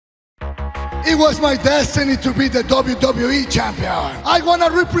It was my destiny to be the WWE champion. I want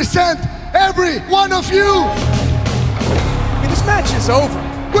to represent every one of you. I mean, this match is over.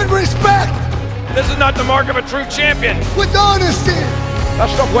 With respect. This is not the mark of a true champion. With honesty.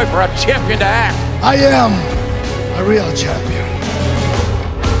 That's no way for a champion to act. I am a real champion.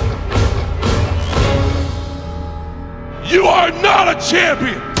 You are not a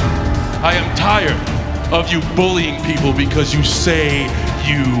champion! I am tired of you bullying people because you say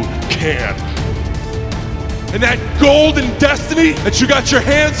you can. And that golden destiny that you got your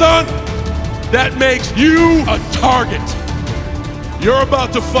hands on, that makes you a target. You're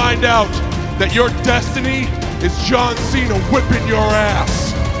about to find out that your destiny is John Cena whipping your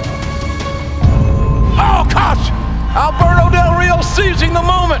ass. Oh, gosh! Alberto Del Rio seizing the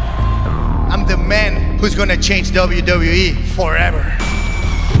moment. I'm the man who's gonna change WWE forever.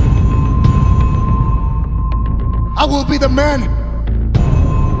 I will be the man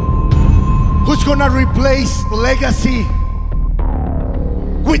who's gonna replace legacy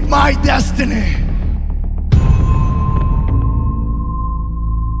with my destiny.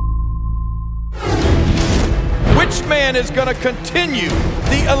 Which man is going to continue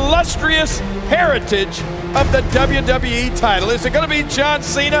the illustrious heritage of the WWE title? Is it going to be John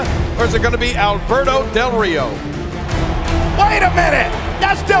Cena or is it going to be Alberto Del Rio? Wait a minute!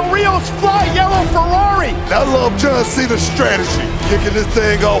 That's Del Rio's fly yellow Ferrari! I love John Cena's strategy. Kicking this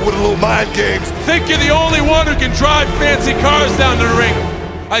thing off with a little mind games. Think you're the only one who can drive fancy cars down to the ring.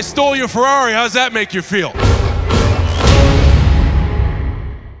 I stole your Ferrari. How's that make you feel?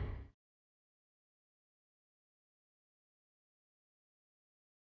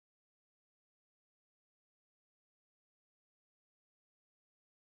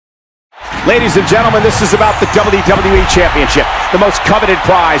 Ladies and gentlemen, this is about the WWE Championship, the most coveted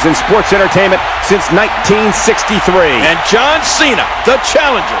prize in sports entertainment since 1963. And John Cena, the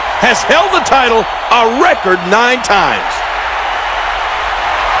challenger, has held the title a record 9 times.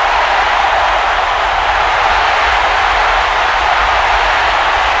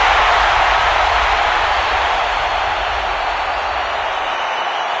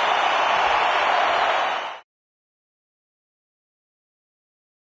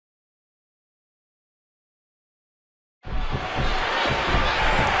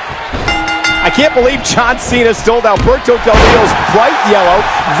 I can't believe John Cena stole Alberto Del Rio's bright yellow,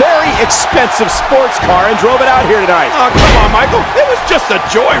 very expensive sports car and drove it out here tonight. Oh, come on, Michael. It was just a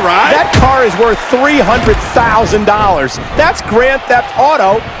joyride. That car is worth $300,000. That's Grand Theft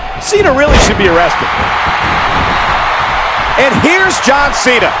Auto. Cena really should be arrested. And here's John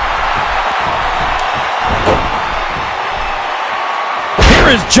Cena. Here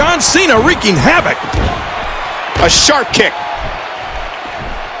is John Cena wreaking havoc. A sharp kick.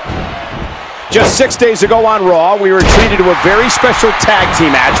 Just 6 days ago on Raw, we were treated to a very special tag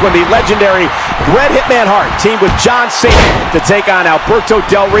team match when the legendary Red Hitman Hart teamed with John Cena to take on Alberto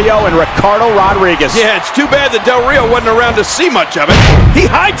Del Rio and Ricardo Rodriguez. Yeah, it's too bad that Del Rio wasn't around to see much of it. He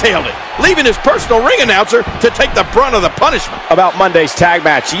hightailed it, leaving his personal ring announcer to take the brunt of the punishment. About Monday's tag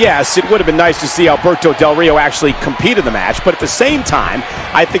match, yes, it would have been nice to see Alberto Del Rio actually compete in the match, but at the same time,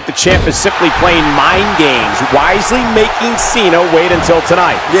 I think the champ is simply playing mind games, wisely making Cena wait until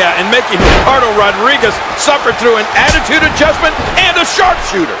tonight. Yeah, and making Ricardo Rodriguez suffer through an attitude adjustment and a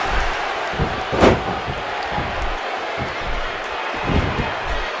sharpshooter.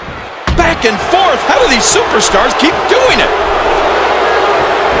 Back and forth. How do these superstars keep doing it?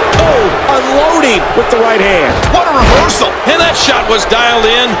 Oh, unloading with the right hand. What a reversal. And that shot was dialed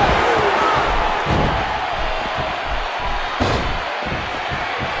in.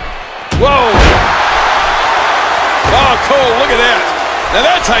 Whoa. Oh, Cole, look at that. Now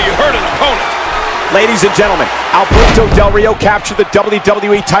that's how you hurt an opponent. Ladies and gentlemen, Alberto Del Rio captured the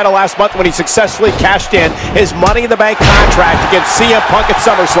WWE title last month when he successfully cashed in his Money in the Bank contract against CM Punk at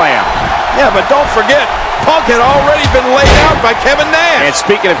SummerSlam. Yeah, but don't forget, Punk had already been laid out by Kevin Nash. And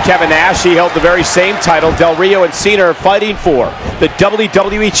speaking of Kevin Nash, he held the very same title Del Rio and Cena are fighting for, the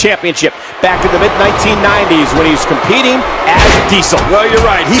WWE Championship, back in the mid-1990s when he was competing as Diesel. Well, you're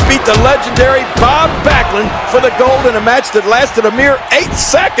right. He beat the legendary Bob Backlund for the gold in a match that lasted a mere 8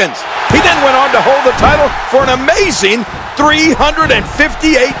 seconds. He then went on to hold the title for an amazing 358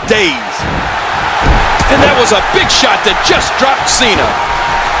 days. And that was a big shot that just dropped Cena.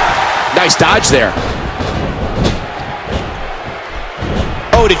 Nice dodge there.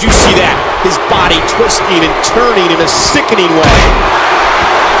 Oh, did you see that? His body twisting and turning in a sickening way.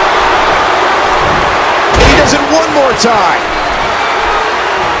 And he does it one more time.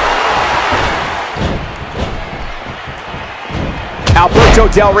 Alberto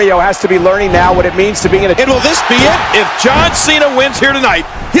Del Rio has to be learning now what it means to be in a... And will this be it? If John Cena wins here tonight,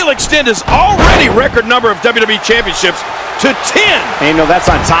 he'll extend his already record number of WWE Championships to 10. And you know, that's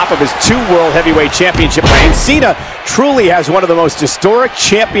on top of his 2 World Heavyweight Championship reigns. Cena truly has one of the most historic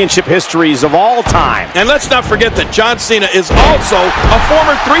championship histories of all time. And let's not forget that John Cena is also a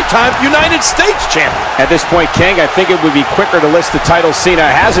former 3-time United States champion. At this point, King, I think it would be quicker to list the titles Cena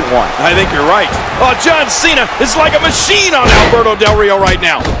hasn't won. I think you're right. Oh, John Cena is like a machine on Alberto Del Rio right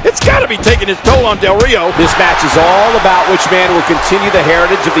now. It's got to be taking its toll on Del Rio. This match is all about which man will continue the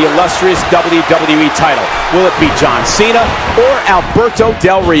heritage of the illustrious WWE title. Will it be John Cena or Alberto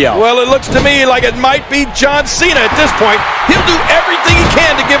Del Rio? Well, it looks to me like it might be John Cena at this point. He'll do everything he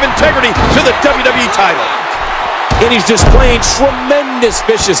can to give integrity to the WWE title. And he's displaying tremendous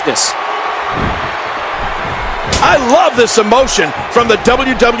viciousness. I love this emotion from the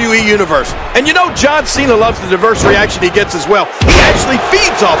WWE Universe. And you know John Cena loves the diverse reaction he gets as well. He actually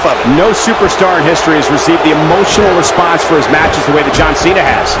feeds off of it. No superstar in history has received the emotional response for his matches the way that John Cena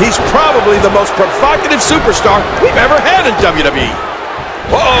has. He's probably the most provocative superstar we've ever had in WWE.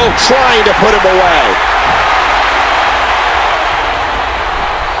 Uh-oh, trying to put him away.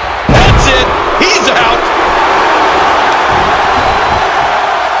 That's it. He's out.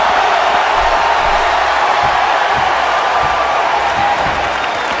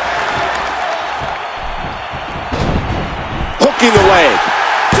 Hooking the leg.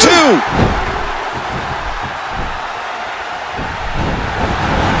 2.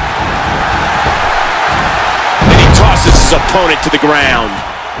 And he tosses his opponent to the ground.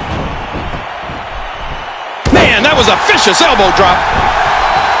 Man, that was a vicious elbow drop.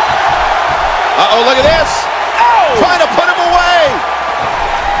 Uh-oh, look at this. Oh! Trying to put him away.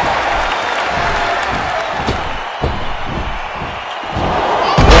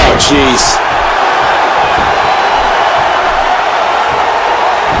 Oh, jeez.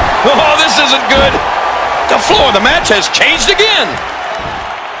 Oh, this isn't good. The flow of the match has changed again.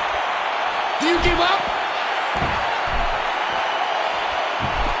 Do you give up?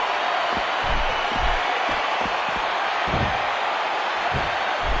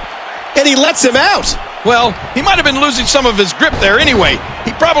 And he lets him out. Well, he might have been losing some of his grip there anyway.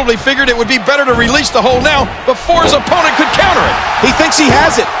 He probably figured it would be better to release the hold now before his opponent could counter it. He thinks he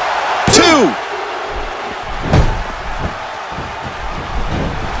has it. 2.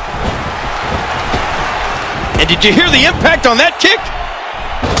 And did you hear the impact on that kick?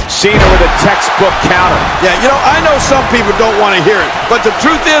 Cena with a textbook counter. Yeah, you know, I know some people don't want to hear it, but the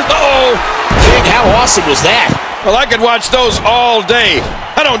truth is, King, how awesome was that? well, I could watch those all day.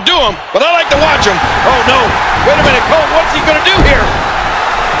 I don't do them, but I like to watch them. Oh, no. Wait a minute, Cole, what's he going to do here?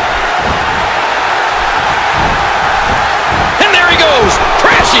 And there he goes,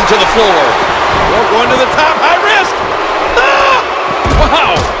 crashing to the floor. Well, going to the top, high risk. Ah!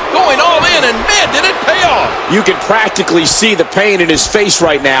 Wow, going all in, and man, did it pay off. You can practically see the pain in his face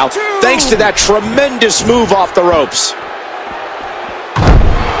right now, thanks to that tremendous move off the ropes. 3.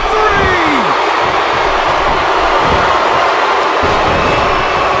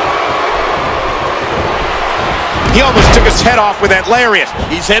 He almost took his head off with that lariat.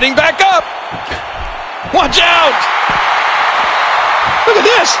 He's heading back up. Watch out. Look at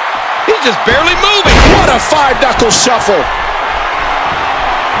this. He's just barely moving. What a 5-knuckle shuffle.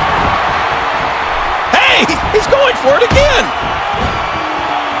 Hey, he's going for it again.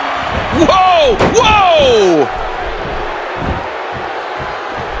 Whoa, whoa.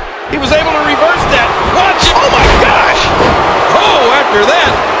 He was able to reverse that. Watch it. Oh, my gosh. Oh, after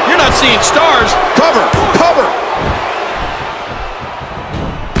that, you're not seeing stars. Cover, cover.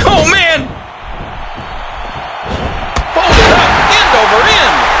 Oh, man. Folded up, end over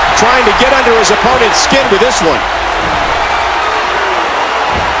end. Trying to get under his opponent's skin with this one.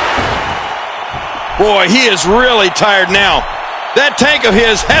 Boy, he is really tired now. That tank of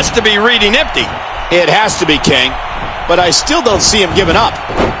his has to be reading empty. It has to be, King. But I still don't see him giving up.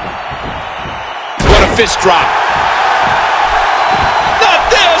 What a fist drop. Not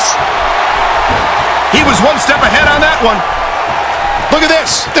this. He was one step ahead on that one. Look at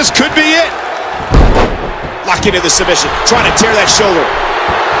this. This could be it. Lock into the submission. Trying to tear that shoulder.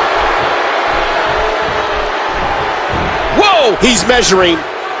 Whoa. He's measuring.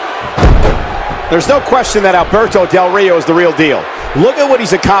 There's no question that Alberto Del Rio is the real deal. Look at what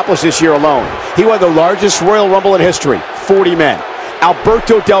he's accomplished this year alone. He won the largest Royal Rumble in history, 40 men.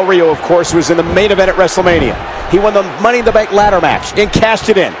 Alberto Del Rio, of course, was in the main event at WrestleMania. He won the Money in the Bank ladder match and cashed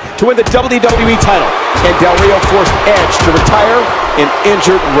it in to win the WWE title. And Del Rio forced Edge to retire and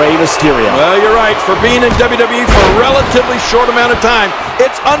injured Rey Mysterio. Well, you're right. For being in WWE for a relatively short amount of time,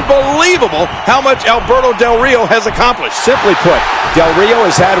 it's unbelievable how much Alberto Del Rio has accomplished. Simply put, Del Rio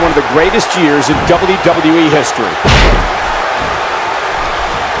has had one of the greatest years in WWE history.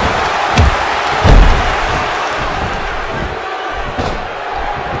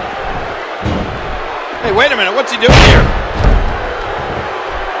 Hey, wait a minute, what's he doing here?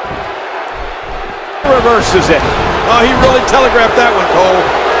 Reverses it. Oh, he really telegraphed that one, Cole.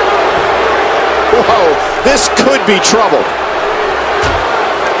 Whoa, this could be trouble.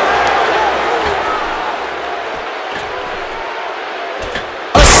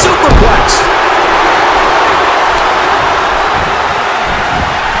 A superplex.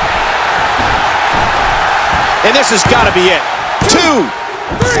 And this has got to be it.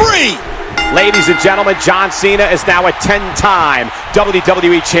 2, 3. Ladies and gentlemen, John Cena is now a 10-time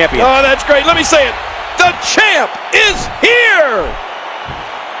WWE champion. Oh, that's great. Let me say it. The champ is here.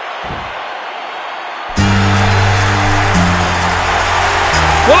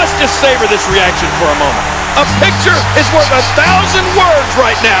 Well, let's just savor this reaction for a moment. A picture is worth 1,000 words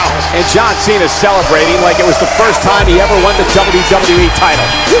right now. And John Cena's celebrating like it was the first time he ever won the WWE title.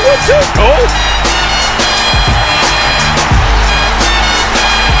 Oh.